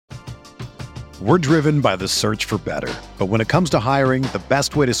We're driven by the search for better. But when it comes to hiring, the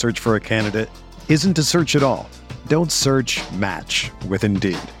best way to search for a candidate isn't to search at all. Don't search, match with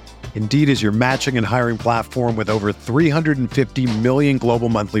Indeed. Indeed is your matching and hiring platform with over 350 million global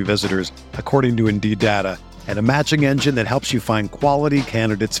monthly visitors, according to Indeed data, and a matching engine that helps you find quality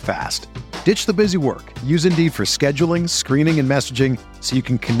candidates fast. Ditch the busy work. Use Indeed for scheduling, screening, and messaging so you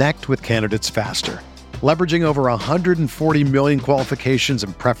can connect with candidates faster. Leveraging over 140 million qualifications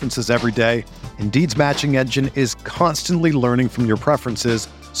and preferences every day, Indeed's matching engine is constantly learning from your preferences,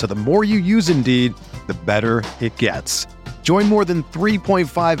 so the more you use Indeed, the better it gets. Join more than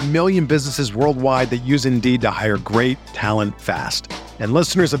 3.5 million businesses worldwide that use Indeed to hire great talent fast. And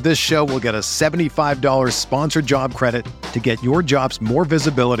listeners of this show will get a $75 sponsored job credit to get your jobs more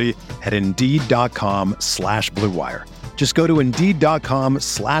visibility at Indeed.com/Blue Wire. Just go to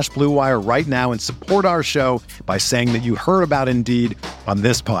Indeed.com/Blue Wire right now and support our show by saying that you heard about Indeed on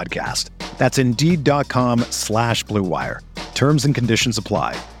this podcast. That's Indeed.com/Blue Wire. Terms and conditions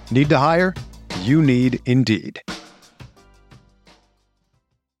apply. Need to hire? You need Indeed.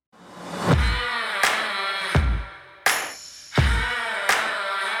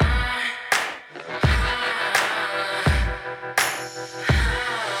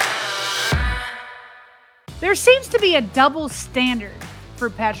 There seems to be a double standard for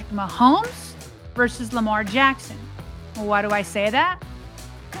Patrick Mahomes versus Lamar Jackson. Well, why do I say that?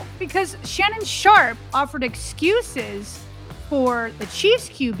 Well, because Shannon Sharpe offered excuses for the Chiefs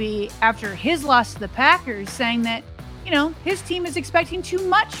QB after his loss to the Packers, saying that, his team is expecting too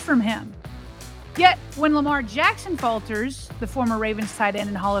much from him. Yet, when Lamar Jackson falters, the former Ravens tight end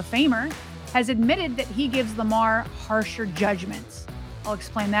and Hall of Famer has admitted that he gives Lamar harsher judgments. I'll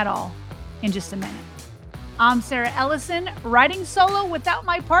explain that all in just a minute. I'm Sarah Ellison, riding solo without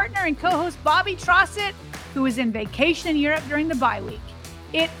my partner and co-host Bobby Trossett, who is in vacation in Europe during the bye week.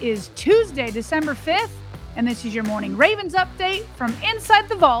 It is Tuesday, December 5th, and this is your morning Ravens update from Inside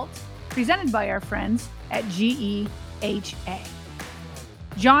the Vault, presented by our friends at GEHA.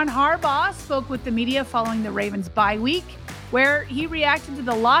 John Harbaugh spoke with the media following the Ravens bye week, where he reacted to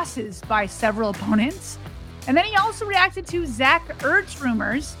the losses by several opponents. And then he also reacted to Zach Ertz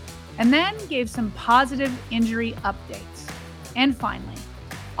rumors, and then gave some positive injury updates. And finally,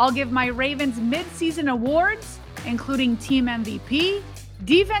 I'll give my Ravens mid-season awards, including Team MVP,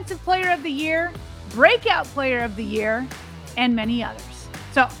 Defensive Player of the Year, Breakout Player of the Year, and many others.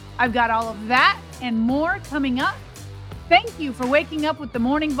 So I've got all of that and more coming up. Thank you for waking up with the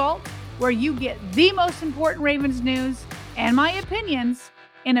Morning Vault, where you get the most important Ravens news and my opinions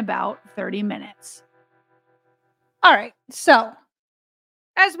in about 30 minutes. All right, so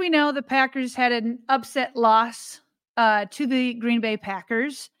as we know, the Packers had an upset loss to the Green Bay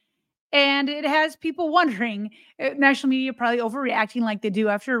Packers, and it has people wondering, national media probably overreacting like they do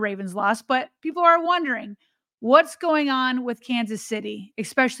after a Ravens loss, but people are wondering what's going on with Kansas City,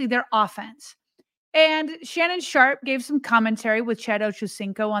 especially their offense. And Shannon Sharpe gave some commentary with Chad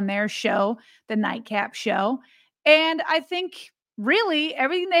Ochocinco on their show, the Nightcap Show, and I think really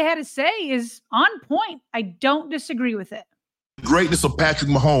everything they had to say is on point. I don't disagree with it. Greatness of Patrick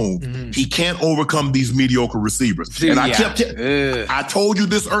Mahomes, he can't overcome these mediocre receivers. And I told you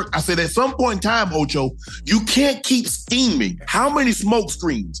this, I said at some point in time, Ocho, you can't keep scheming. How many smoke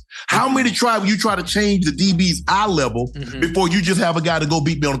screens? How many you try to change the DB's eye level before you just have a guy to go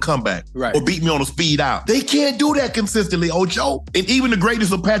beat me on a comeback or beat me on a speed out? They can't do that consistently, Ocho. And even the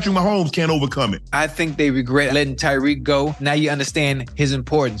greatness of Patrick Mahomes can't overcome it. I think they regret letting Tyreek go. Now you understand his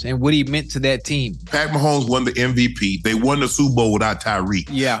importance and what he meant to that team. Pat Mahomes won the MVP. They won the Super Bowl without Tyreek.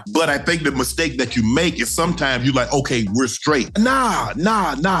 Yeah. But I think the mistake that you make is sometimes you're like, okay, we're straight. Nah.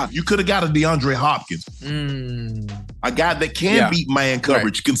 You could have got a DeAndre Hopkins. A guy that can beat man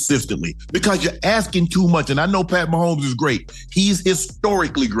coverage consistently, because you're asking too much. And I know Pat Mahomes is great. He's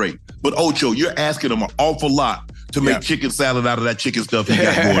historically great. But Ocho, you're asking him an awful lot to make chicken salad out of that chicken stuff he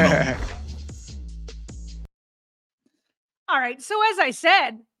got going on. All right. So as I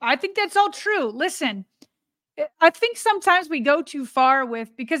said, I think that's all true. Listen, I think sometimes we go too far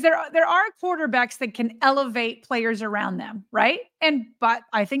because there are quarterbacks that can elevate players around them, right? But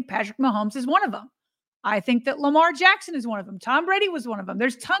I think Patrick Mahomes is one of them. I think that Lamar Jackson is one of them. Tom Brady was one of them.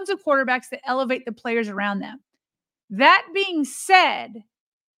 There's tons of quarterbacks that elevate the players around them. That being said,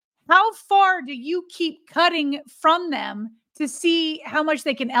 how far do you keep cutting from them to see how much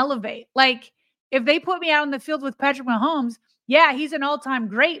they can elevate? Like, if they put me out on the field with Patrick Mahomes, yeah, he's an all-time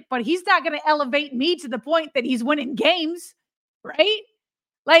great, but he's not going to elevate me to the point that he's winning games, right?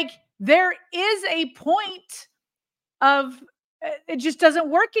 Like, there is a point of it just doesn't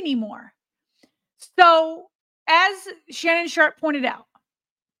work anymore. So, as Shannon Sharpe pointed out,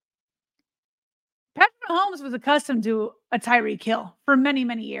 Mahomes was accustomed to a Tyreek Hill for many,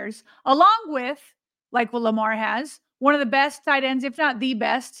 many years, along with, like what Lamar has, one of the best tight ends, if not the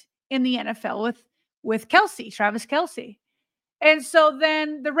best, in the NFL with Travis Kelce. And so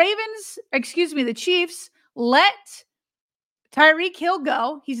then the Chiefs let Tyreek Hill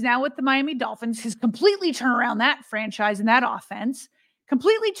go. He's now with the Miami Dolphins. He's completely turned around that franchise and that offense,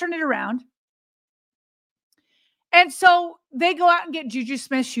 completely turned it around. And so they go out and get Juju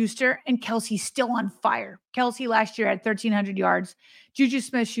Smith-Schuster, and Kelce's still on fire. Kelce last year had 1,300 yards. Juju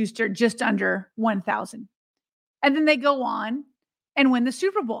Smith-Schuster just under 1,000. And then they go on and win the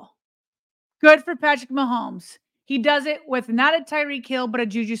Super Bowl. Good for Patrick Mahomes. He does it with not a Tyreek Hill, but a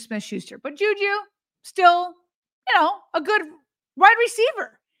Juju Smith-Schuster. But Juju, still, a good wide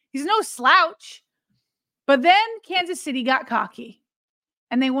receiver. He's no slouch. But then Kansas City got cocky,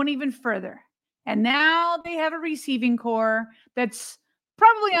 and they went even further. And now they have a receiving core that's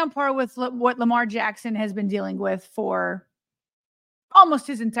probably on par with what Lamar Jackson has been dealing with for almost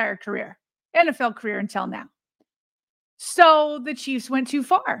his entire career, NFL career until now. So the Chiefs went too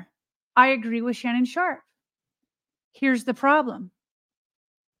far. I agree with Shannon Sharp. Here's the problem.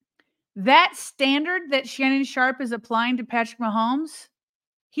 That standard that Shannon Sharp is applying to Patrick Mahomes,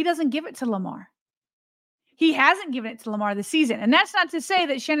 he doesn't give it to Lamar. He hasn't given it to Lamar this season. And that's not to say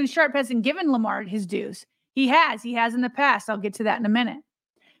that Shannon Sharp hasn't given Lamar his dues. He has. He has in the past. I'll get to that in a minute.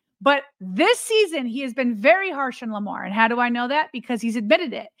 But this season, he has been very harsh on Lamar. And how do I know that? Because he's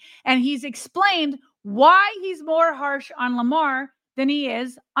admitted it. And he's explained why he's more harsh on Lamar than he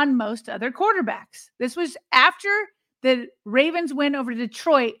is on most other quarterbacks. This was after the Ravens win over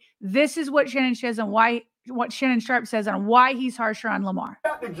Detroit. This is what Shannon says on what Shannon Sharp says on why he's harsher on Lamar. We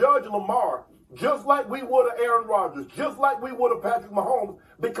have to judge Lamar just like we would have Aaron Rodgers, just like we would have Patrick Mahomes,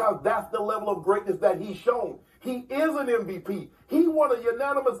 because that's the level of greatness that he's shown. He is an MVP. He won a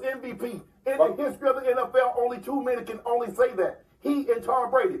unanimous MVP. In the history of the NFL, only two men can only say that. He and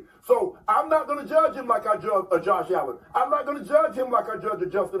Tom Brady. So I'm not going to judge him like I judge Josh Allen. I'm not going to judge him like I judge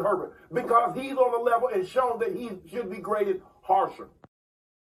Justin Herbert, because he's on a level and shown that he should be graded harsher.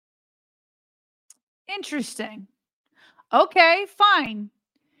 Interesting. Okay, fine.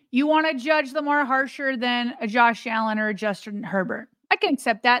 You want to judge Lamar harsher than a Josh Allen or a Justin Herbert. I can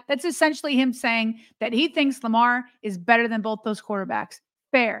accept that. That's essentially him saying that he thinks Lamar is better than both those quarterbacks.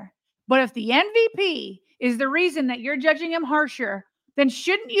 Fair. But if the MVP is the reason that you're judging him harsher, then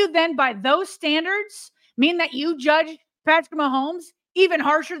shouldn't you then, by those standards, mean that you judge Patrick Mahomes even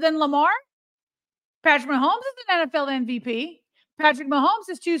harsher than Lamar? Patrick Mahomes is an NFL MVP. Patrick Mahomes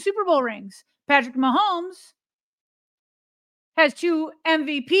has 2 Super Bowl rings. Patrick Mahomes has 2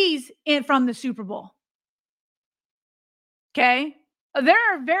 MVPs from the Super Bowl. Okay?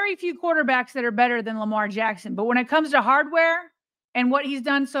 There are very few quarterbacks that are better than Lamar Jackson. But when it comes to hardware and what he's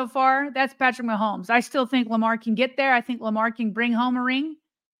done so far, that's Patrick Mahomes. I still think Lamar can get there. I think Lamar can bring home a ring.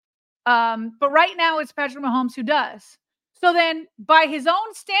 But right now, it's Patrick Mahomes who does. So then, by his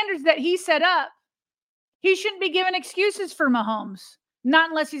own standards that he set up, he shouldn't be given excuses for Mahomes. Not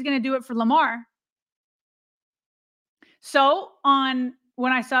unless he's going to do it for Lamar. So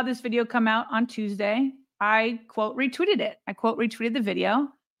when I saw this video come out on Tuesday, I quote retweeted it. I quote retweeted the video,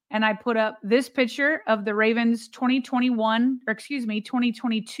 and I put up this picture of the Ravens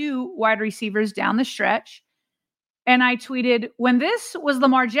 2022 wide receivers down the stretch. And I tweeted, when this was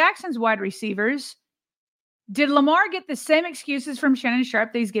Lamar Jackson's wide receivers, did Lamar get the same excuses from Shannon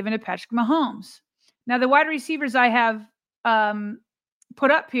Sharp that he's given to Patrick Mahomes? Now, the wide receivers I have put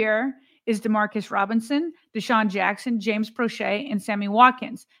up here is Demarcus Robinson, Deshaun Jackson, James Prochet, and Sammy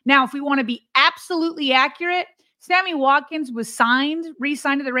Watkins. Now, if we want to be absolutely accurate, Sammy Watkins was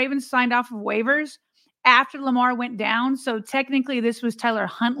re-signed to the Ravens, signed off of waivers after Lamar went down. So technically, this was Tyler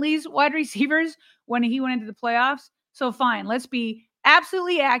Huntley's wide receivers when he went into the playoffs. So fine, let's be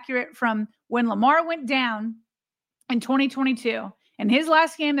absolutely accurate from when Lamar went down in 2022. And his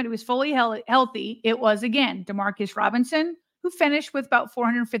last game that he was fully healthy, it was, again, Demarcus Robinson, who finished with about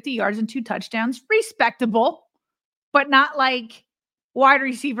 450 yards and 2 touchdowns. Respectable, but not like wide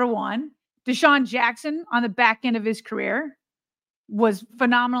receiver 1. Deshaun Jackson, on the back end of his career, was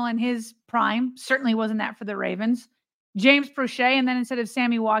phenomenal in his prime. Certainly wasn't that for the Ravens. James Prochet, and then instead of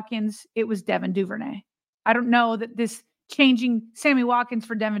Sammy Watkins, it was Devin Duvernay. I don't know that this changing Sammy Watkins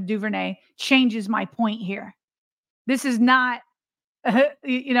for Devin Duvernay changes my point here. This is not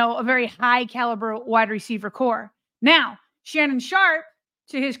a very high caliber wide receiver core. Now, Shannon Sharp,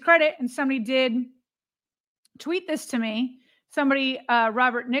 to his credit, and somebody did tweet this to me. Somebody,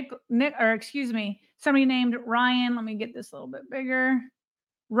 somebody named Ryan. Let me get this a little bit bigger.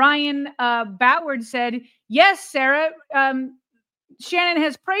 Ryan Boward said, yes, Sarah, Shannon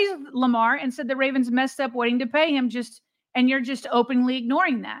has praised Lamar and said the Ravens messed up waiting to pay him, and you're just openly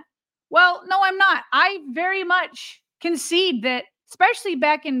ignoring that. Well, no, I'm not. I very much concede that, especially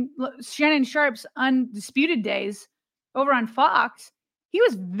back in Shannon Sharp's undisputed days over on Fox, he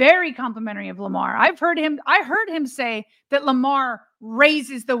was very complimentary of Lamar. I heard him say that Lamar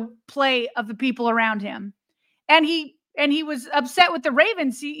raises the play of the people around him. And he was upset with the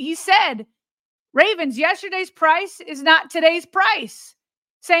Ravens. He said, Ravens, yesterday's price is not today's price,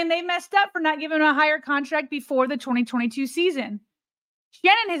 saying they messed up for not giving him a higher contract before the 2022 season.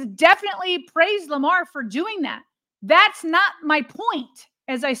 Shannon has definitely praised Lamar for doing that. That's not my point,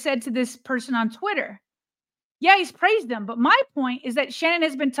 as I said to this person on Twitter. Yeah, he's praised them, but my point is that Shannon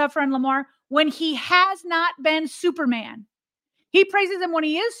has been tougher on Lamar when he has not been Superman. He praises him when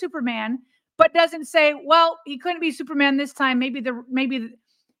he is Superman, but doesn't say, well, he couldn't be Superman this time. Maybe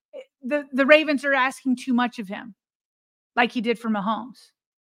the Ravens are asking too much of him, like he did for Mahomes.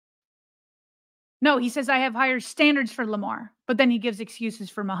 No, he says, I have higher standards for Lamar, but then he gives excuses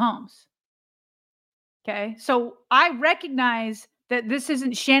for Mahomes. Okay, so I recognize that this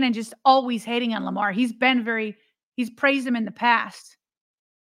isn't Shannon just always hating on Lamar. He's praised him in the past,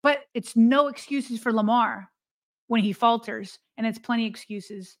 but it's no excuses for Lamar when he falters, and it's plenty of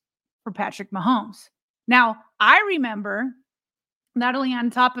excuses for Patrick Mahomes. Now, I remember not only on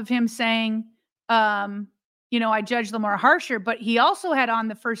top of him saying, I judge Lamar harsher, but he also had on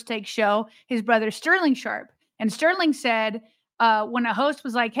the First Take show his brother Sterling Sharp. And Sterling said, when a host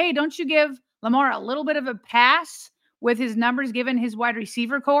was like, hey, don't you give Lamar a little bit of a pass with his numbers given his wide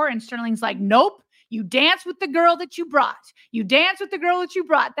receiver core? And Sterling's like, nope, you dance with the girl that you brought. You dance with the girl that you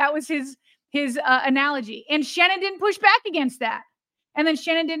brought. That was his analogy. And Shannon didn't push back against that. And then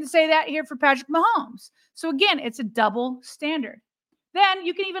Shannon didn't say that here for Patrick Mahomes. So again, it's a double standard. Then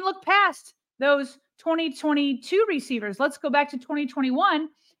you can even look past those 2022 receivers. Let's go back to 2021,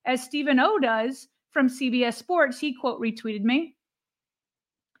 as Stephen O does from CBS Sports. He quote retweeted me.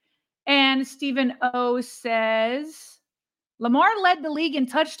 And Stephen O says, Lamar led the league in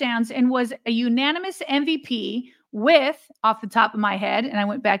touchdowns and was a unanimous MVP with, off the top of my head, and I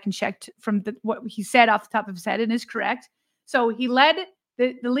went back and checked from what he said off the top of his head, and is correct. So he led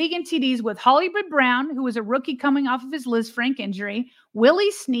the league in TDs with Hollywood Brown, who was a rookie coming off of his Liz Frank injury,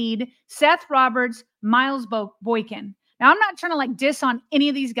 Willie Snead, Seth Roberts, Miles Boykin. Now, I'm not trying to diss on any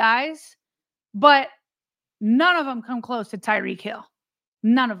of these guys, but none of them come close to Tyreek Hill.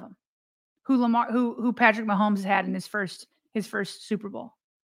 None of them. Who Patrick Mahomes had in his first Super Bowl.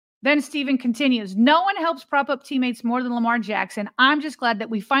 Then Steven continues, no one helps prop up teammates more than Lamar Jackson. I'm just glad that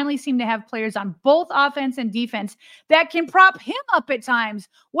we finally seem to have players on both offense and defense that can prop him up at times.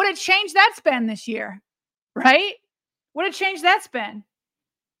 What a change that's been this year, right? What a change that's been.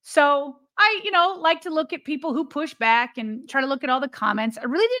 So I, like to look at people who push back and try to look at all the comments. I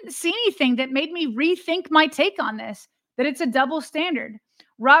really didn't see anything that made me rethink my take on this, that it's a double standard.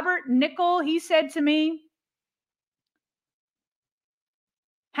 Robert Nickel, he said to me,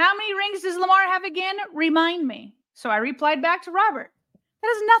 how many rings does Lamar have again? Remind me. So I replied back to Robert.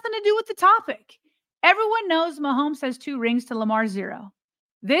 That has nothing to do with the topic. Everyone knows Mahomes has 2 rings to Lamar's 0.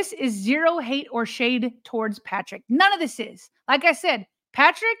 This is zero hate or shade towards Patrick. None of this is. Like I said,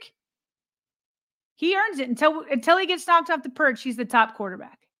 Patrick, he earns it until he gets knocked off the perch. He's the top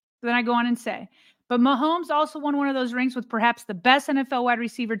quarterback. Then I go on and say, but Mahomes also won one of those rings with perhaps the best NFL wide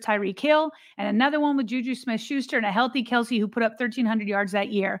receiver, Tyreek Hill, and another one with Juju Smith-Schuster and a healthy Kelsey who put up 1,300 yards that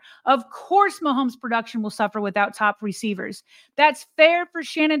year. Of course, Mahomes' production will suffer without top receivers. That's fair for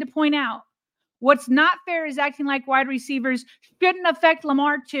Shannon to point out. What's not fair is acting like wide receivers shouldn't affect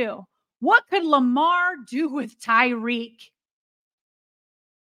Lamar too. What could Lamar do with Tyreek?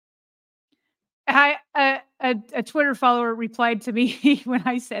 A Twitter follower replied to me when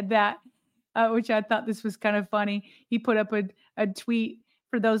I said that. Which I thought this was kind of funny. He put up a tweet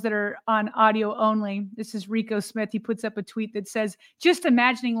for those that are on audio only. This is Rico Smith. He puts up a tweet that says, just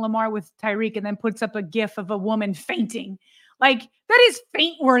imagining Lamar with Tyreek, and then puts up a gif of a woman fainting. Like, that is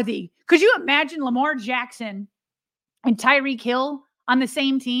faint-worthy. Could you imagine Lamar Jackson and Tyreek Hill on the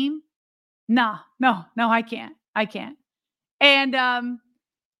same team? No, I can't. And,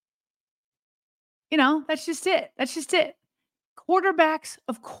 that's just it. Quarterbacks,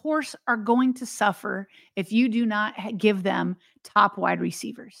 of course, are going to suffer if you do not give them top wide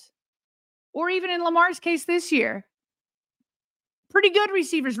receivers. Or even in Lamar's case this year, pretty good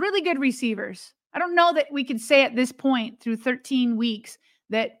receivers, really good receivers. I don't know that we could say at this point through 13 weeks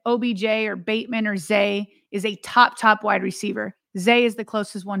that OBJ or Bateman or Zay is a top wide receiver. Zay is the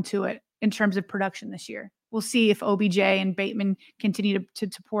closest one to it in terms of production this year. we'll see if OBJ and Bateman continue to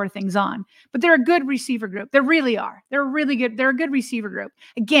pour things on. But they're a good receiver group. They really are. They're really good. They're a good receiver group.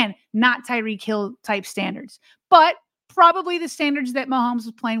 Again, not Tyreek Hill type standards, but probably the standards that Mahomes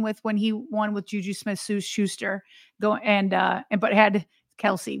was playing with when he won with Juju Smith-Schuster but had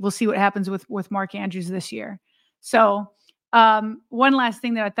Kelsey. We'll see what happens with Mark Andrews this year. So one last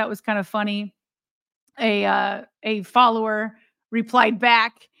thing that I thought was kind of funny, a follower replied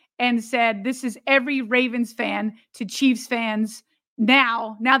back and said, "This is every Ravens fan to Chiefs fans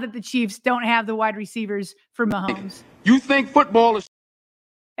now that the Chiefs don't have the wide receivers for Mahomes." You think football is...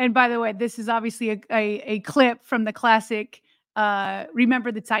 And by the way, this is obviously a clip from the classic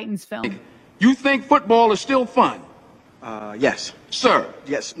Remember the Titans film. You think football is still fun? Yes. Sir?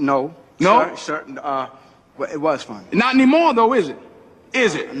 Yes. No. No? Sir, well, it was fun. Not anymore, though, is it?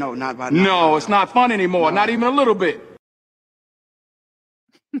 Is it? No, not by now. No, it's not fun anymore. No. Not even a little bit.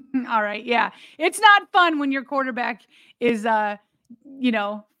 All right. Yeah. It's not fun when your quarterback is,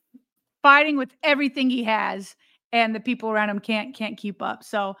 fighting with everything he has and the people around him can't keep up.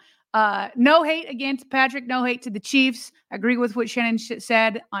 So no hate again to Patrick, no hate to the Chiefs. I agree with what Shannon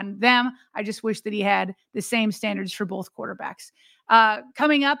said on them. I just wish that he had the same standards for both quarterbacks.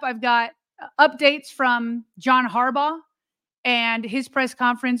 Coming up, I've got updates from John Harbaugh and his press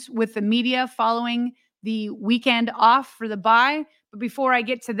conference with the media following the weekend off for the bye. But before I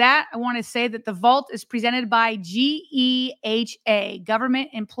get to that, I want to say that the Vault is presented by GEHA, Government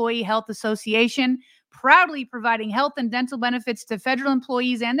Employee Health Association, proudly providing health and dental benefits to federal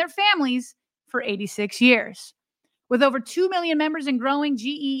employees and their families for 86 years. With over 2 million members and growing,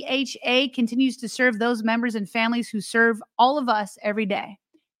 GEHA continues to serve those members and families who serve all of us every day.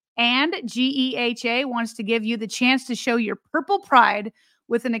 And GEHA wants to give you the chance to show your purple pride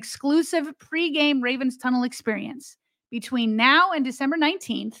with an exclusive pregame Ravens Tunnel experience. Between now and December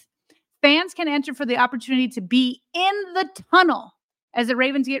 19th, fans can enter for the opportunity to be in the tunnel as the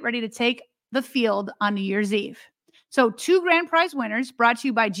Ravens get ready to take the field on New Year's Eve. So 2 grand prize winners brought to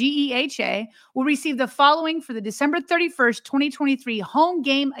you by GEHA will receive the following for the December 31st, 2023 home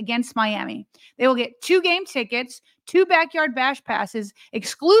game against Miami. They will get 2 game tickets, 2 backyard bash passes,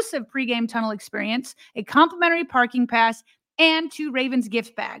 exclusive pregame tunnel experience, a complimentary parking pass, and 2 Ravens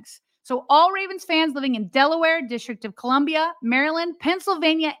gift bags. So all Ravens fans living in Delaware, District of Columbia, Maryland,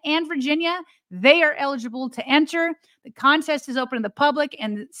 Pennsylvania, and Virginia, they are eligible to enter. The contest is open to the public,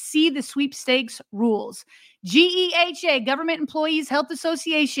 and see the sweepstakes rules. GEHA, Government Employees Health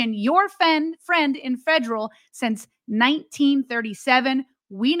Association, your friend in federal since 1937.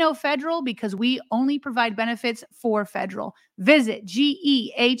 We know federal because we only provide benefits for federal. Visit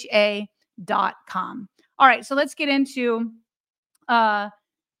GEHA.com. All right, so let's get into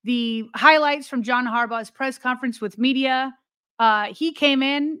the highlights from John Harbaugh's press conference with media. He came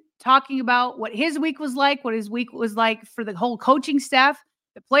in talking about what his week was like, what his week was like for the whole coaching staff.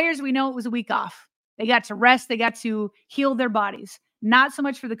 The players, we know it was a week off. They got to rest. They got to heal their bodies. Not so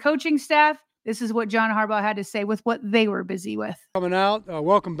much for the coaching staff. This is what John Harbaugh had to say with what they were busy with. Coming out,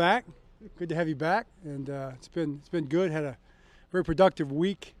 welcome back. Good to have you back. And it's been good. Had a very productive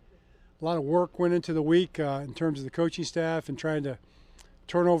week. A lot of work went into the week in terms of the coaching staff and trying to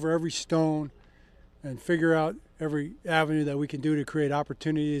turn over every stone and figure out every avenue that we can do to create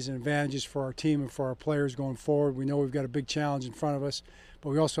opportunities and advantages for our team and for our players going forward. We know we've got a big challenge in front of us, but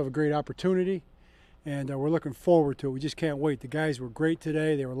we also have a great opportunity, and we're looking forward to it. We just can't wait. The guys were great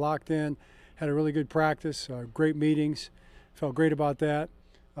today. They were locked in, had a really good practice, great meetings. Felt great about that.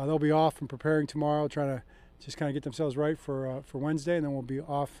 They'll be off and preparing tomorrow, trying to just kind of get themselves right for Wednesday, and then we'll be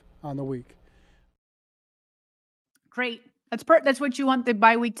off on the week. Great. That's what you want the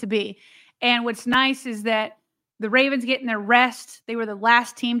bye week to be. And what's nice is that the Ravens getting their rest. They were the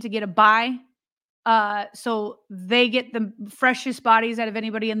last team to get a bye. So they get the freshest bodies out of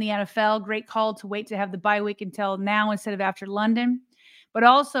anybody in the NFL. Great call to wait to have the bye week until now instead of after London. But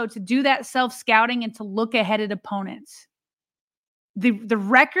also to do that self-scouting and to look ahead at opponents. The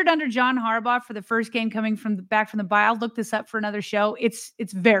record under John Harbaugh for the first game coming back from the bye, I'll look this up for another show. It's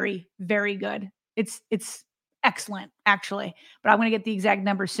very, very good. It's excellent, actually. But I'm going to get the exact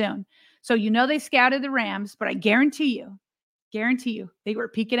number soon. So they scouted the Rams, but I guarantee you, they were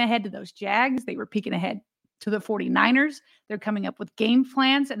peeking ahead to those Jags. They were peeking ahead to the 49ers. They're coming up with game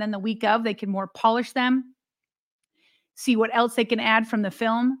plans, and then the week of, they can more polish them, see what else they can add from the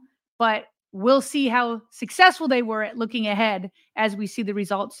film. But we'll see how successful they were at looking ahead as we see the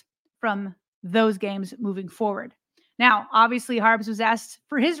results from those games moving forward. Now, obviously, Harbs was asked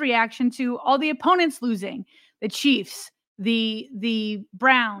for his reaction to all the opponents losing, the Chiefs, the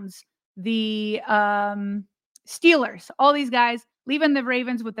Browns, the Steelers, all these guys leaving the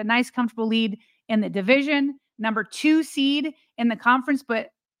Ravens with a nice, comfortable lead in the division, number 2 seed in the conference,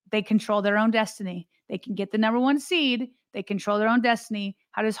 but they control their own destiny. They can get the number 1 seed. They control their own destiny.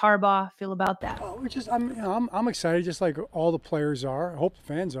 How does Harbaugh feel about that? I'm excited, just like all the players are. I hope the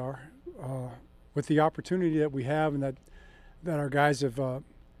fans are, with the opportunity that we have and that our guys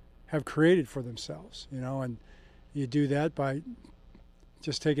have created for themselves. And you do that by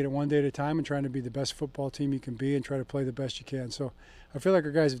just taking it one day at a time and trying to be the best football team you can be and try to play the best you can. So I feel like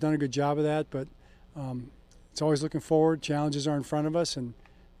our guys have done a good job of that, but it's always looking forward. Challenges are in front of us, and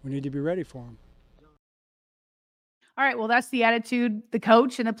we need to be ready for them. All right, well, that's the attitude the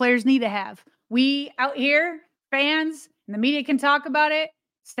coach and the players need to have. We out here, fans, and the media can talk about it,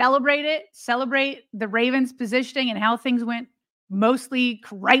 celebrate the Ravens' positioning and how things went mostly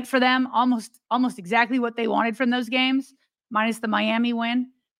right for them, almost exactly what they wanted from those games, minus the Miami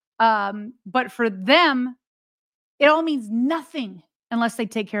win. But for them, it all means nothing unless they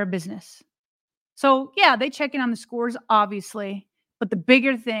take care of business. So, yeah, they check in on the scores, obviously, but the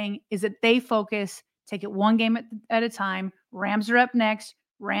bigger thing is that they focus, take it one game at a time. Rams are up next.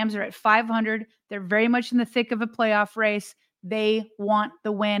 Rams are at 500. They're very much in the thick of a playoff race. They want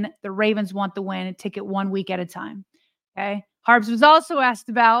the win. The Ravens want the win, and take it 1 week at a time. Okay. Harbs was also asked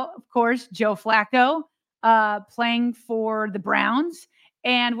about, of course, Joe Flacco playing for the Browns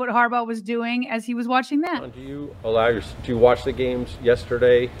and what Harbaugh was doing as he was watching that. Do you watch the games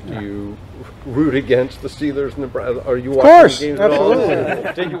yesterday? Do you root against the Steelers and the Browns? Are you watching the games at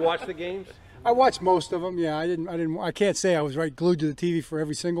all? Did you watch the games? I watched most of them. Yeah, I can't say I was right glued to the TV for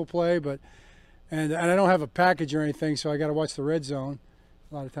every single play, and I don't have a package or anything, so I got to watch the red zone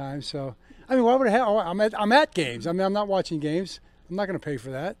a lot of times. So why would I have? I'm at games. I'm not watching games. I'm not going to pay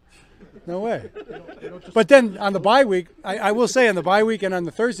for that. No way. But then on the bye week, I will say on the bye week and on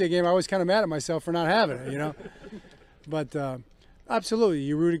the Thursday game, I was kind of mad at myself for not having it, But absolutely,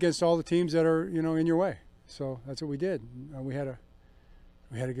 you root against all the teams that are, in your way. So that's what we did. We had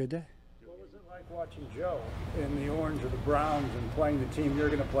a good day. What was it like watching Joe in the orange or the Browns and playing the team you're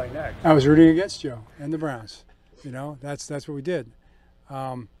going to play next? I was rooting against Joe and the Browns. That's what we did.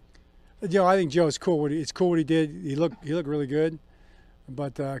 I think Joe is cool. It's cool what he did. He looked really good.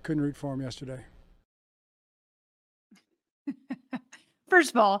 But I couldn't root for him yesterday. First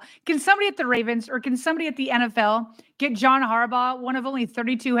of all, can somebody at the Ravens or can somebody at the NFL get John Harbaugh, one of only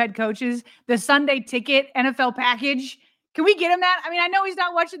 32 head coaches, the Sunday ticket NFL package? Can we get him that? I mean, I know he's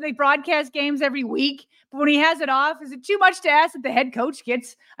not watching the broadcast games every week, but when he has it off, is it too much to ask that the head coach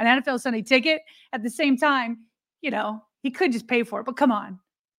gets an NFL Sunday ticket? At the same time, he could just pay for it. But come on.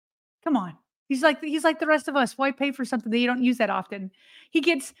 He's like the rest of us. Why pay for something that you don't use that often?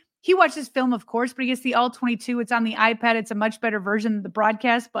 He watches film, of course, but he gets the all 22. It's on the iPad. It's a much better version of the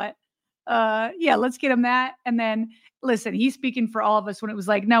broadcast. But let's get him that. And then listen, he's speaking for all of us when it was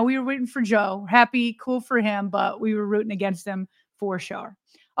like, no, we were rooting for Joe. Happy, cool for him, but we were rooting against him for sure.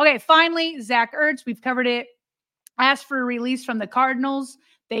 Okay, finally, Zach Ertz. We've covered it. Asked for a release from the Cardinals.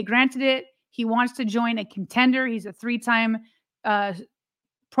 They granted it. He wants to join a contender. He's a 3-time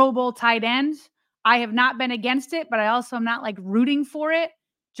Pro Bowl tight end. I have not been against it, but I also am not rooting for it.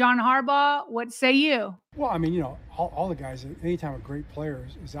 John Harbaugh, what say you? Well, I mean, all the guys, anytime a great player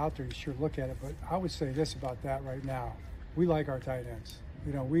is out there, you sure look at it. But I would say this about that right now. We like our tight ends.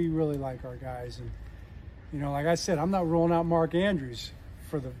 We really like our guys. And, like I said, I'm not ruling out Mark Andrews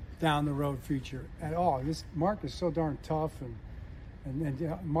for the down the road future at all. Mark is so darn tough.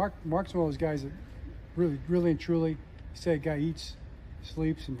 And Mark's one of those guys that really, really and truly, say a guy eats,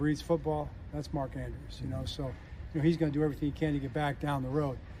 sleeps and breathes football. That's Mark Andrews, So, he's going to do everything he can to get back down the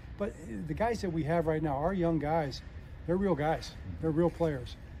road. But the guys that we have right now, our young guys, they're real guys. They're real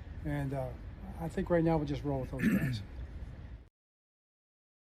players. And I think right now we'll just roll with those guys.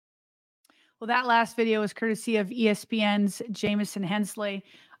 Well, that last video was courtesy of ESPN's Jamison Hensley.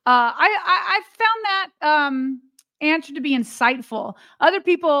 I found that answer to be insightful. Other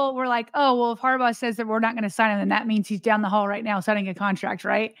people were like, oh, well, if Harbaugh says that we're not going to sign him, then that means he's down the hall right now signing a contract,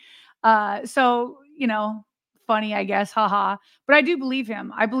 right? So, funny, I guess, haha. But I do believe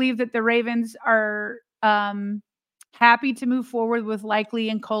him. I believe that the Ravens are happy to move forward with Likely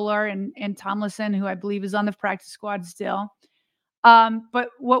and Kolar and Tomlinson, who I believe is on the practice squad still. But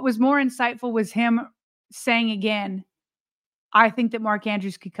what was more insightful was him saying again, I think that Mark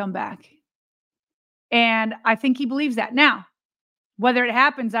Andrews could come back. And I think he believes that. Now, whether it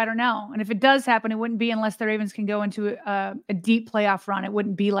happens, I don't know. And if it does happen, it wouldn't be unless the Ravens can go into a deep playoff run. It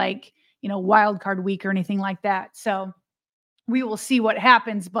wouldn't be like, wild card week or anything like that. So we will see what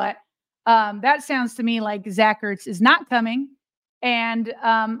happens. But that sounds to me like Zach Ertz is not coming. And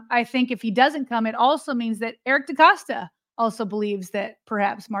I think if he doesn't come, it also means that Eric DaCosta also believes that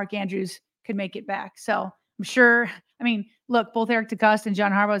perhaps Mark Andrews could make it back. So I'm sure, I mean, look, both Eric DeCosta and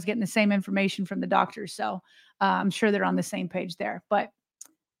John Harbaugh is getting the same information from the doctors. So I'm sure they're on the same page there. But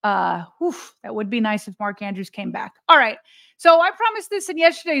that would be nice if Mark Andrews came back. All right. So I promised this in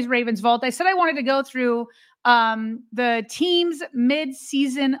yesterday's Ravens Vault. I said I wanted to go through the team's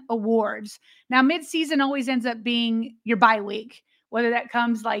mid-season awards. Now, mid-season always ends up being your bye week, whether that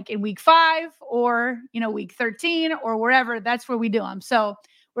comes like in week 5 or, week 13 or wherever. That's where we do them. So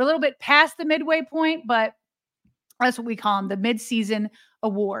we're a little bit past the midway point, but that's what we call them, the mid-season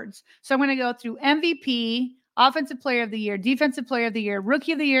awards. So I'm going to go through MVP, Offensive Player of the Year, Defensive Player of the Year,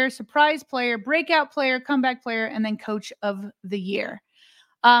 Rookie of the Year, Surprise Player, Breakout Player, Comeback Player, and then Coach of the Year.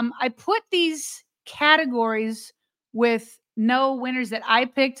 I put these categories with no winners that I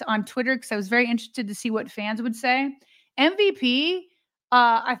picked on Twitter because I was very interested to see what fans would say. MVP,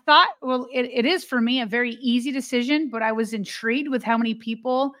 I thought, well, it is for me a very easy decision, but I was intrigued with how many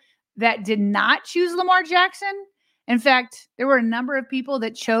people that did not choose Lamar Jackson. In fact, there were a number of people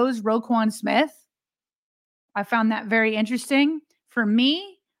that chose Roquan Smith. I found that very interesting. For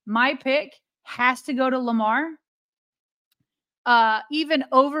me, my pick has to go to Lamar. Even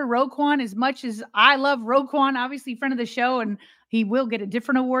over Roquan, as much as I love Roquan, obviously friend of the show, and he will get a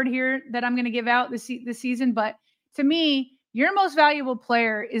different award here that I'm going to give out this season. But to me, your most valuable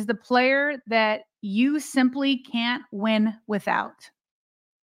player is the player that you simply can't win without.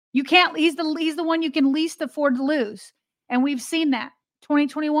 You can't, he's the one you can least afford to lose. And we've seen that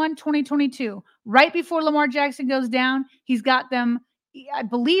 2021, 2022, right before Lamar Jackson goes down, he's got them, I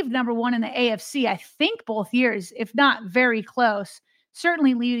believe, number 1 in the AFC, I think both years, if not very close,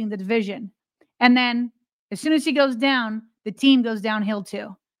 certainly leading the division. And then as soon as he goes down, the team goes downhill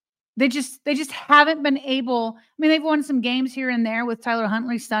too. They just haven't been able, I mean, they've won some games here and there with Tyler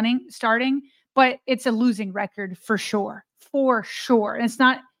Huntley starting, but it's a losing record for sure. And it's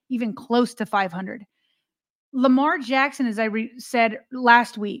not even close to 500. Lamar Jackson, as I said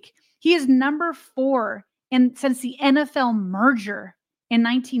last week, he is number 4 since the NFL merger in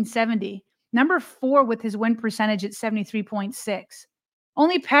 1970. Number 4 with his win percentage at 73.6.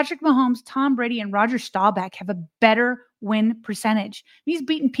 Only Patrick Mahomes, Tom Brady, and Roger Staubach have a better win percentage. He's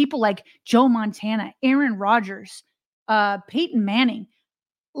beaten people like Joe Montana, Aaron Rodgers, Peyton Manning.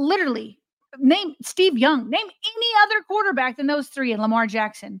 Literally, name Steve Young. Name any other quarterback than those 3, and Lamar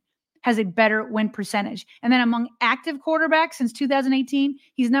Jackson has a better win percentage. And then among active quarterbacks since 2018,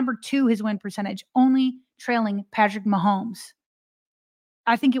 he's number 2, his win percentage, only trailing Patrick Mahomes.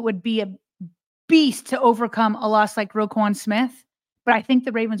 I think it would be a beast to overcome a loss like Roquan Smith, but I think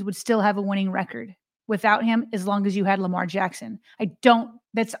the Ravens would still have a winning record without him as long as you had Lamar Jackson.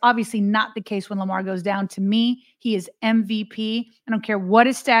 That's obviously not the case when Lamar goes down. To me, he is MVP. I don't care what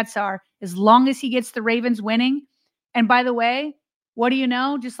his stats are, as long as he gets the Ravens winning. And by the way, what do you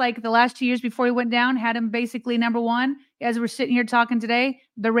know? Just like the last 2 years before he went down, had him basically number 1. As we're sitting here talking today,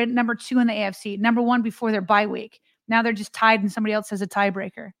 they're rated number 2 in the AFC, number 1 before their bye week. Now they're just tied and somebody else has a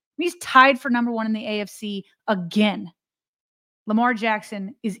tiebreaker. He's tied for number 1 in the AFC again. Lamar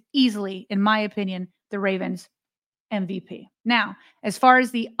Jackson is easily, in my opinion, the Ravens MVP. Now, as far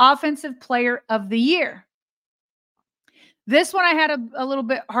as the Offensive Player of the Year, this one I had a little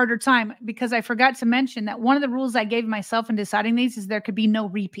bit harder time because I forgot to mention that one of the rules I gave myself in deciding these is there could be no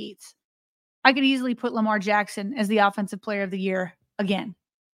repeats. I could easily put Lamar Jackson as the Offensive Player of the Year again,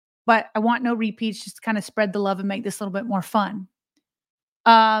 but I want no repeats just to kind of spread the love and make this a little bit more fun.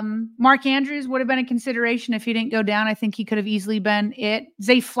 Mark Andrews would have been a consideration if he didn't go down. I think he could have easily been it.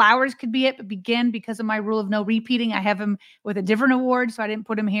 Zay Flowers could be it, but again, because of my rule of no repeating, I have him with a different award, so I didn't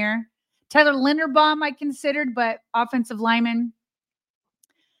put him here. Tyler Linderbaum I considered, but offensive lineman,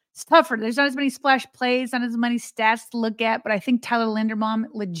 it's tougher. There's not as many splash plays, not as many stats to look at, but I think Tyler Linderbaum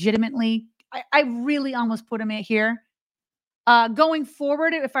legitimately, I really almost put him here. Going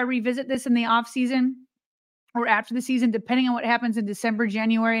forward, if I revisit this in the offseason or after the season, depending on what happens in December,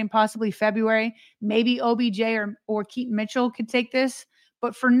 January, and possibly February, maybe OBJ or Keaton Mitchell could take this.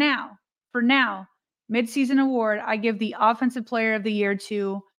 But for now, mid-season award, I give the Offensive Player of the Year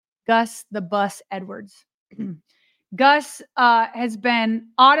to Gus the Bus Edwards. Gus has been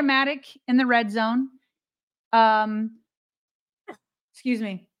automatic in the red zone.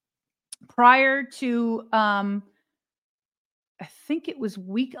 Prior to I think it was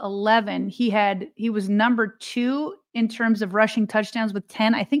week 11, he was number 2 in terms of rushing touchdowns with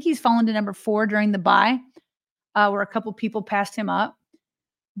 10. I think he's fallen to number 4 during the bye, where a couple people passed him up.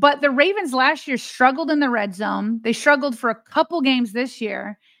 But the Ravens last year struggled in the red zone. They struggled for a couple games this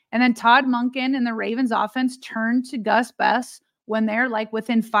year. And then Todd Monken and the Ravens offense turned to Gus Bus when they're like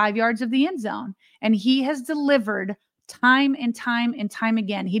within 5 yards of the end zone. And he has delivered time and time and time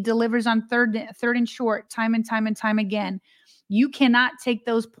again. He delivers on third and short time and time and time again. You cannot take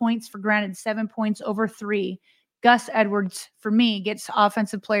those points for granted. 7 points over 3. Gus Edwards, for me, gets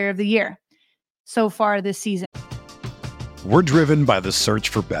Offensive Player of the Year so far this season. We're driven by the search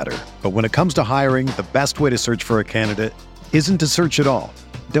for better. But when it comes to hiring, the best way to search for a candidate isn't to search at all.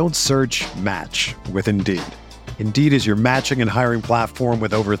 Don't search, match with Indeed. Indeed is your matching and hiring platform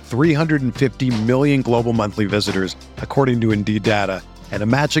with over 350 million global monthly visitors, according to Indeed data, and a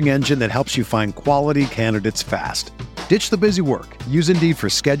matching engine that helps you find quality candidates fast. Ditch the busy work. Use Indeed for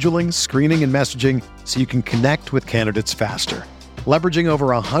scheduling, screening, and messaging so you can connect with candidates faster. Leveraging over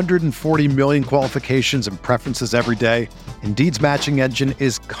 140 million qualifications and preferences every day, Indeed's matching engine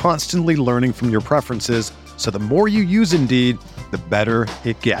is constantly learning from your preferences, so the more you use Indeed, the better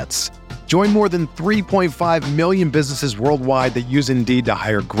it gets. Join more than 3.5 million businesses worldwide that use Indeed to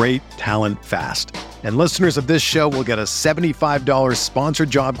hire great talent fast. And listeners of this show will get a $75 sponsored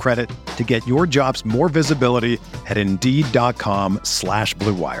job credit to get your jobs more visibility at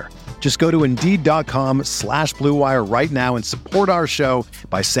Indeed.com/Blue Wire. Just go to Indeed.com/Blue Wire right now and support our show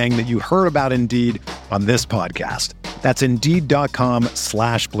by saying that you heard about Indeed on this podcast. That's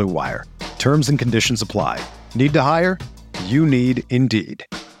Indeed.com/Blue Wire. Terms and conditions apply. Need to hire? You need Indeed.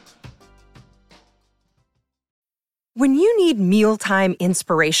 When you need mealtime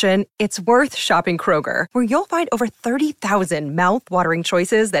inspiration, it's worth shopping Kroger, where you'll find over 30,000 mouth-watering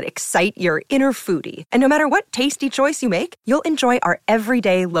choices that excite your inner foodie. And no matter what tasty choice you make, you'll enjoy our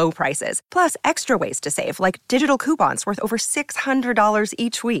everyday low prices, plus extra ways to save, like digital coupons worth over $600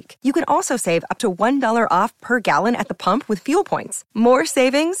 each week. You can also save up to $1 off per gallon at the pump with fuel points. More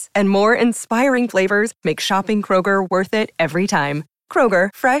savings and more inspiring flavors make shopping Kroger worth it every time. Kroger,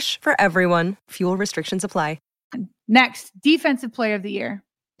 fresh for everyone. Fuel restrictions apply. Next, Defensive Player of the Year.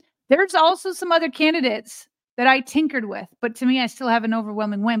 There's also some other candidates that I tinkered with, but to me, I still have an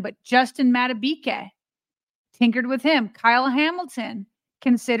overwhelming win. But Justin Madubuike, tinkered with him. Kyle Hamilton,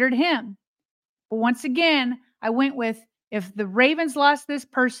 considered him. But once again, I went with, if the Ravens lost this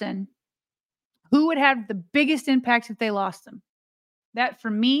person, who would have the biggest impact if they lost him? That, for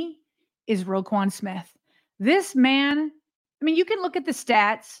me, is Roquan Smith. This man, I mean, you can look at the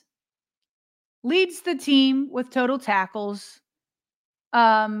stats. Leads the team with total tackles.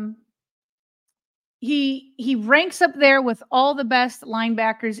 He ranks up there with all the best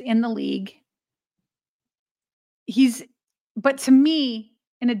linebackers in the league. But to me,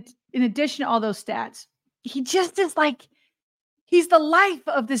 in addition to all those stats, he just is like, he's the life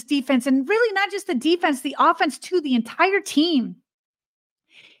of this defense, and really not just the defense, the offense too, the entire team.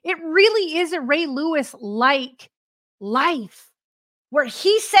 It really is a Ray Lewis-like life, where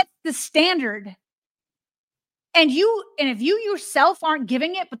he sets the standard, and if you yourself aren't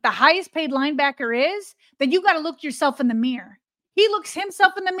giving it, but the highest paid linebacker is, then you got to look yourself in the mirror. He looks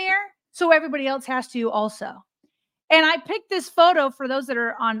himself in the mirror, so everybody else has to also. And I picked this photo for those that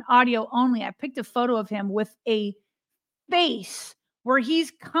are on audio only. I picked a photo of him with a face where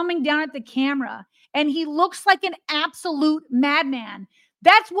he's coming down at the camera, and he looks like an absolute madman.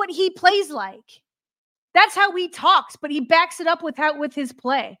 That's what he plays like. That's how he talks, but he backs it up with his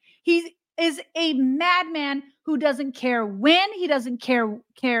play. He is a madman who doesn't care when, he doesn't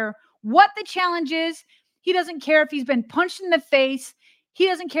care what the challenge is. He doesn't care if he's been punched in the face. He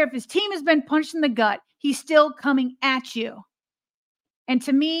doesn't care if his team has been punched in the gut. He's still coming at you. And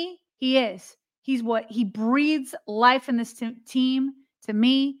to me, he is. He breathes life in this team. To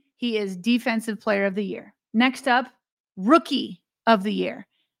me, he is Defensive Player of the Year. Next up, Rookie of the Year.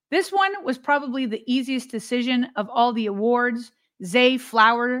 This one was probably the easiest decision of all the awards. Zay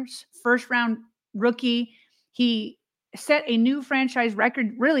Flowers, first-round rookie. He set a new franchise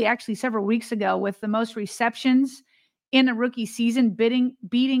record, really actually several weeks ago, with the most receptions in a rookie season,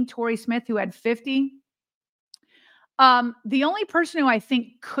 beating Torrey Smith, who had 50. The only person who I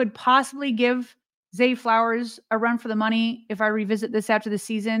think could possibly give Zay Flowers a run for the money, if I revisit this after the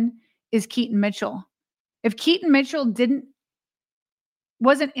season, is Keaton Mitchell. If Keaton Mitchell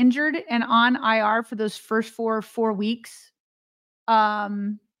wasn't injured and on IR for those first four weeks,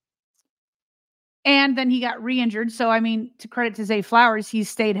 and then he got re-injured. So, I mean, to credit to Zay Flowers, he's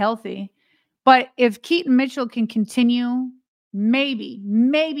stayed healthy. But if Keaton Mitchell can continue, maybe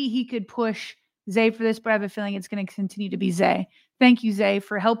he could push Zay for this, but I have a feeling it's going to continue to be Zay. Thank you, Zay,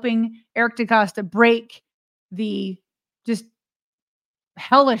 for helping Eric DeCosta break the just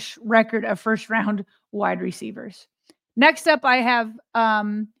hellish record of first-round wide receivers. Next up, I have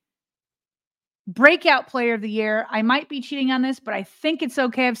Breakout Player of the Year. I might be cheating on this, but I think it's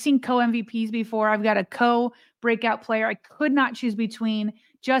okay. I've seen co-MVPs before. I've got a co-breakout player. I could not choose between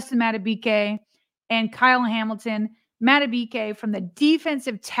Justin Madubuike and Kyle Hamilton. Madubuike from the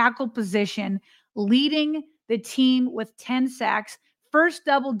defensive tackle position, leading the team with 10 sacks, first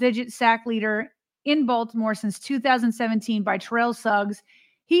double-digit sack leader in Baltimore since 2017 by Terrell Suggs.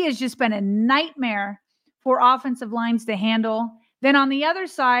 He has just been a nightmare for offensive lines to handle. Then on the other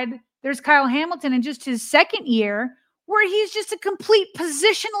side, there's Kyle Hamilton in just his second year, where he's just a complete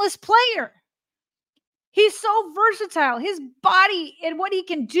positionless player. He's so versatile. His body and what he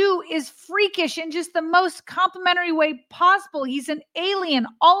can do is freakish in just the most complimentary way possible. He's an alien,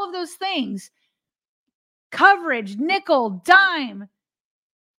 all of those things. Coverage, nickel, dime,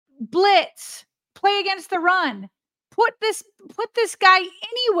 blitz, play against the run. Put this guy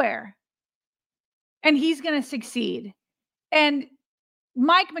anywhere, and he's going to succeed. And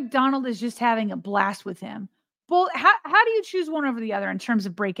Mike McDonald is just having a blast with him. Well, how do you choose one over the other in terms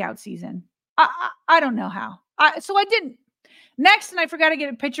of breakout season? I don't know how. So I didn't. Next, and I forgot to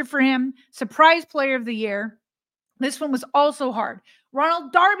get a picture for him, surprise player of the year. This one was also hard.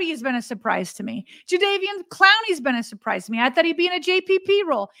 Ronald Darby has been a surprise to me. Jadeveon Clowney's been a surprise to me. I thought he'd be in a JPP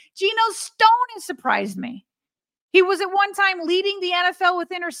role. Geno Stone has surprised me. He was at one time leading the NFL with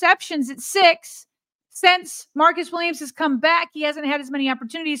interceptions at 6. Since Marcus Williams has come back, he hasn't had as many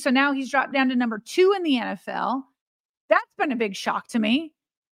opportunities, so now he's dropped down to number 2 in the NFL. That's been a big shock to me.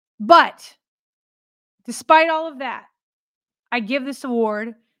 But despite all of that, I give this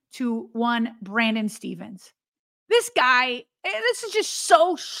award to one Brandon Stevens. This guy, this is just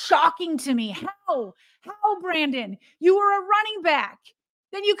so shocking to me. How, Brandon? You were a running back.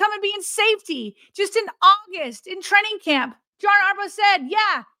 Then you come and be in safety. Just in August, in training camp, John Harbaugh said,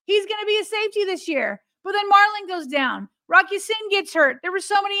 yeah, he's going to be a safety this year. But then Marlon goes down. Rocky Sin gets hurt. There were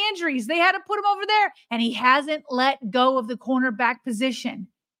so many injuries. They had to put him over there. And he hasn't let go of the cornerback position.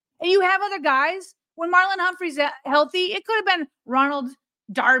 And you have other guys. When Marlon Humphrey's healthy, it could have been Ronald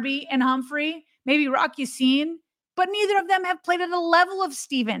Darby and Humphrey, maybe Rocky Sin. But neither of them have played at a level of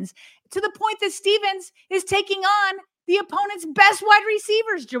Stevens, to the point that Stevens is taking on the opponent's best wide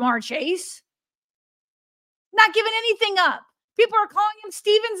receivers, Jamar Chase. Not giving anything up. People are calling him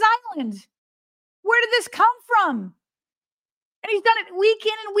Stevens Island. Where did this come from? And he's done it week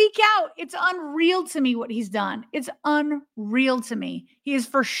in and week out. It's unreal to me what he's done. It's unreal to me. He is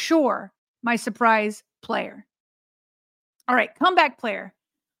for sure my surprise player. All right, comeback player.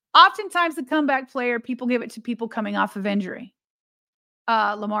 Oftentimes the comeback player, people give it to people coming off of injury.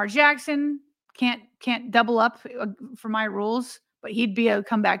 Lamar Jackson can't double up for my rules, but he'd be a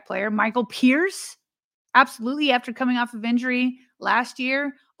comeback player. Michael Pierce, absolutely, after coming off of injury last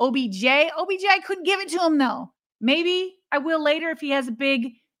year. OBJ, I couldn't give it to him though. Maybe I will later if he has a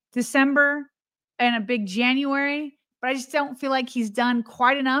big December and a big January, but I just don't feel like he's done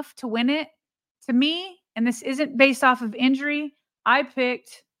quite enough to win it. To me, and this isn't based off of injury, I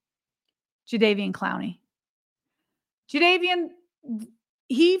picked Jadeveon Clowney. Jadeveon,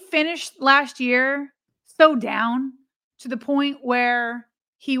 he finished last year so down to the point where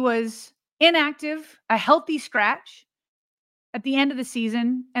he was inactive, a healthy scratch at the end of the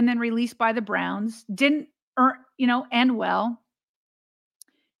season, and then released by the Browns. Didn't end well.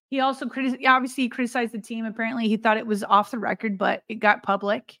 He also obviously criticized the team. Apparently, he thought it was off the record, but it got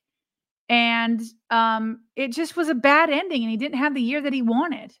public. And it just was a bad ending, and he didn't have the year that he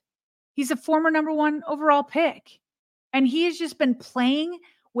wanted. He's a former number 1 overall pick. And he has just been playing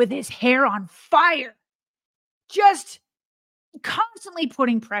with his hair on fire. Just constantly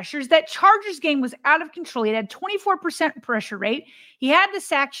putting pressures. That Chargers game was out of control. He had 24% pressure rate. He had the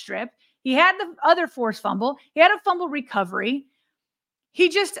sack strip. He had the other forced fumble. He had a fumble recovery. He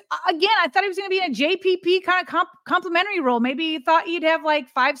just, again, I thought he was going to be in a JPP kind of complimentary role. Maybe he thought he'd have like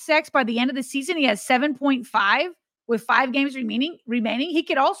 5 sacks by the end of the season. He has 7.5 with 5 games remaining. He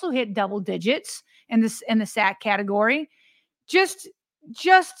could also hit double digits in the sack category. Just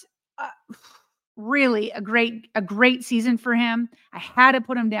really a great season for him. I had to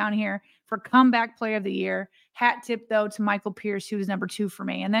put him down here for comeback player of the year. Hat tip though to Michael Pierce, who was number 2 for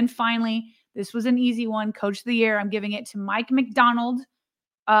me. And then finally, this was an easy one, coach of the year. I'm giving it to Mike McDonald.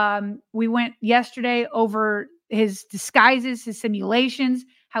 We went yesterday over his disguises, his simulations,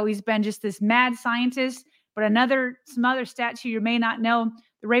 how he's been just this mad scientist. But some other stats you may not know,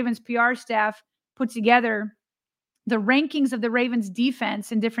 the Ravens PR staff put together the rankings of the Ravens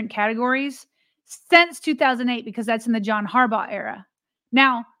defense in different categories since 2008, because that's in the John Harbaugh era.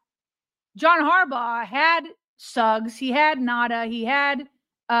 Now, John Harbaugh had Suggs, he had Nada, he had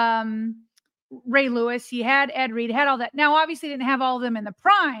Ray Lewis, he had Ed Reed, had all that. Now, obviously, didn't have all of them in the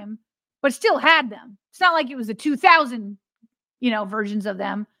prime, but still had them. It's not like it was the 2000, versions of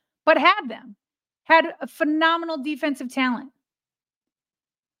them, but had them. Had a phenomenal defensive talent.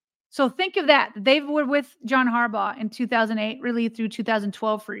 So think of that. They were with John Harbaugh in 2008, really through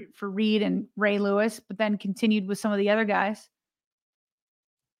 2012 for Reed and Ray Lewis, but then continued with some of the other guys.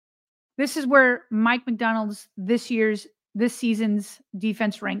 This is where Mike Macdonald's this season's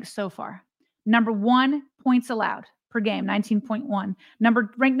defense ranks so far. Number 1, points allowed per game, 19.1.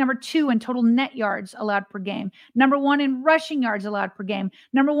 Ranked number 2 in total net yards allowed per game. Number 1 in rushing yards allowed per game.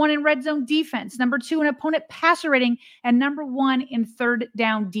 Number 1 in red zone defense. Number 2 in opponent passer rating. And number 1 in third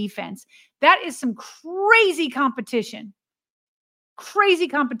down defense. That is some crazy competition. Crazy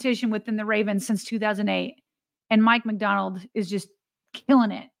competition within the Ravens since 2008. And Mike Macdonald is just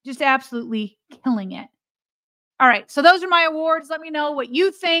killing it. Just absolutely killing it. All right. So those are my awards. Let me know what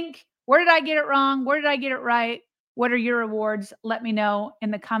you think. Where did I get it wrong? Where did I get it right? What are your awards? Let me know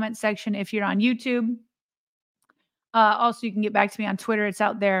in the comment section if you're on YouTube. Also, you can get back to me on Twitter. It's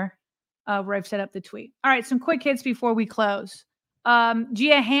out there where I've set up the tweet. All right, some quick hits before we close.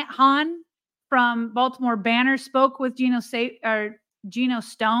 Gia Hahn from Baltimore Banner spoke with Geno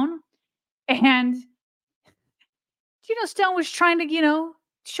Stone. And Geno Stone was trying to,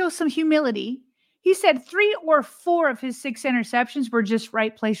 show some humility. He said 3 or 4 of his 6 interceptions were just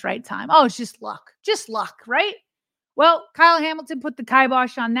right place, right time. Oh, it's just luck. Just luck, right? Well, Kyle Hamilton put the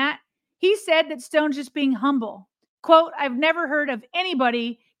kibosh on that. He said that Stone's just being humble. Quote, I've never heard of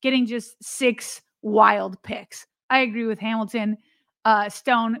anybody getting just 6 wild picks. I agree with Hamilton.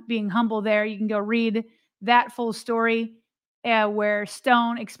 Stone being humble there. You can go read that full story where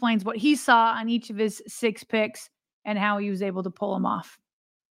Stone explains what he saw on each of his 6 picks and how he was able to pull them off.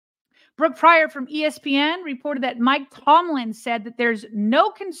 Brooke Pryor from ESPN reported that Mike Tomlin said that there's no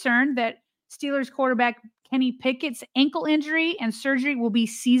concern that Steelers quarterback Kenny Pickett's ankle injury and surgery will be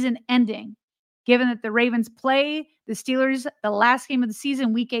season-ending. Given that the Ravens play the Steelers the last game of the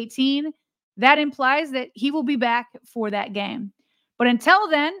season, Week 18, that implies that he will be back for that game. But until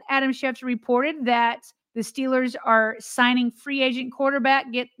then, Adam Schefter reported that the Steelers are signing free agent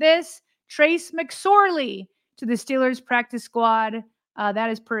quarterback, get this, Trace McSorley to the Steelers practice squad.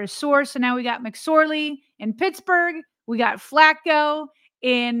 That is per a source. So now we got McSorley in Pittsburgh. We got Flacco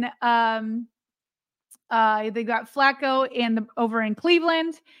in over in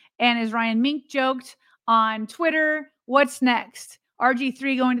Cleveland. And as Ryan Mink joked on Twitter, what's next?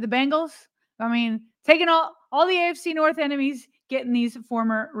 RG3 going to the Bengals? I mean, taking all the AFC North enemies, getting these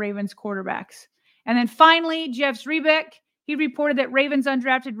former Ravens quarterbacks. And then finally, Jeff Zrebiec, he reported that Ravens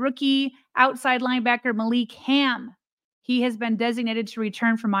undrafted rookie outside linebacker Malik Ham. He has been designated to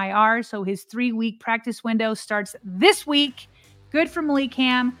return from IR, so his 3-week practice window starts this week. Good for Malik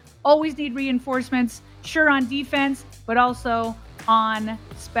Ham. Always need reinforcements, sure on defense, but also on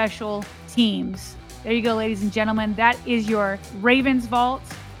special teams. There you go, ladies and gentlemen. That is your Ravens Vault.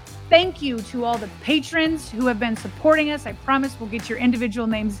 Thank you to all the patrons who have been supporting us. I promise we'll get your individual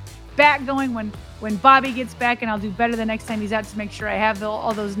names back going when Bobby gets back, and I'll do better the next time he's out to make sure I have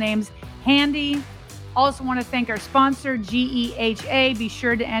all those names handy. Also want to thank our sponsor, GEHA. Be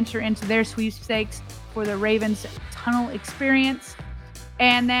sure to enter into their sweepstakes for the Ravens Tunnel Experience.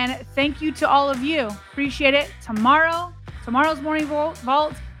 And then thank you to all of you. Appreciate it. Tomorrow's Morning Vault,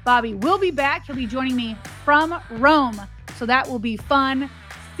 Bobby will be back. He'll be joining me from Rome. So that will be fun.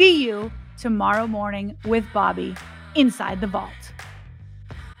 See you tomorrow morning with Bobby inside the vault.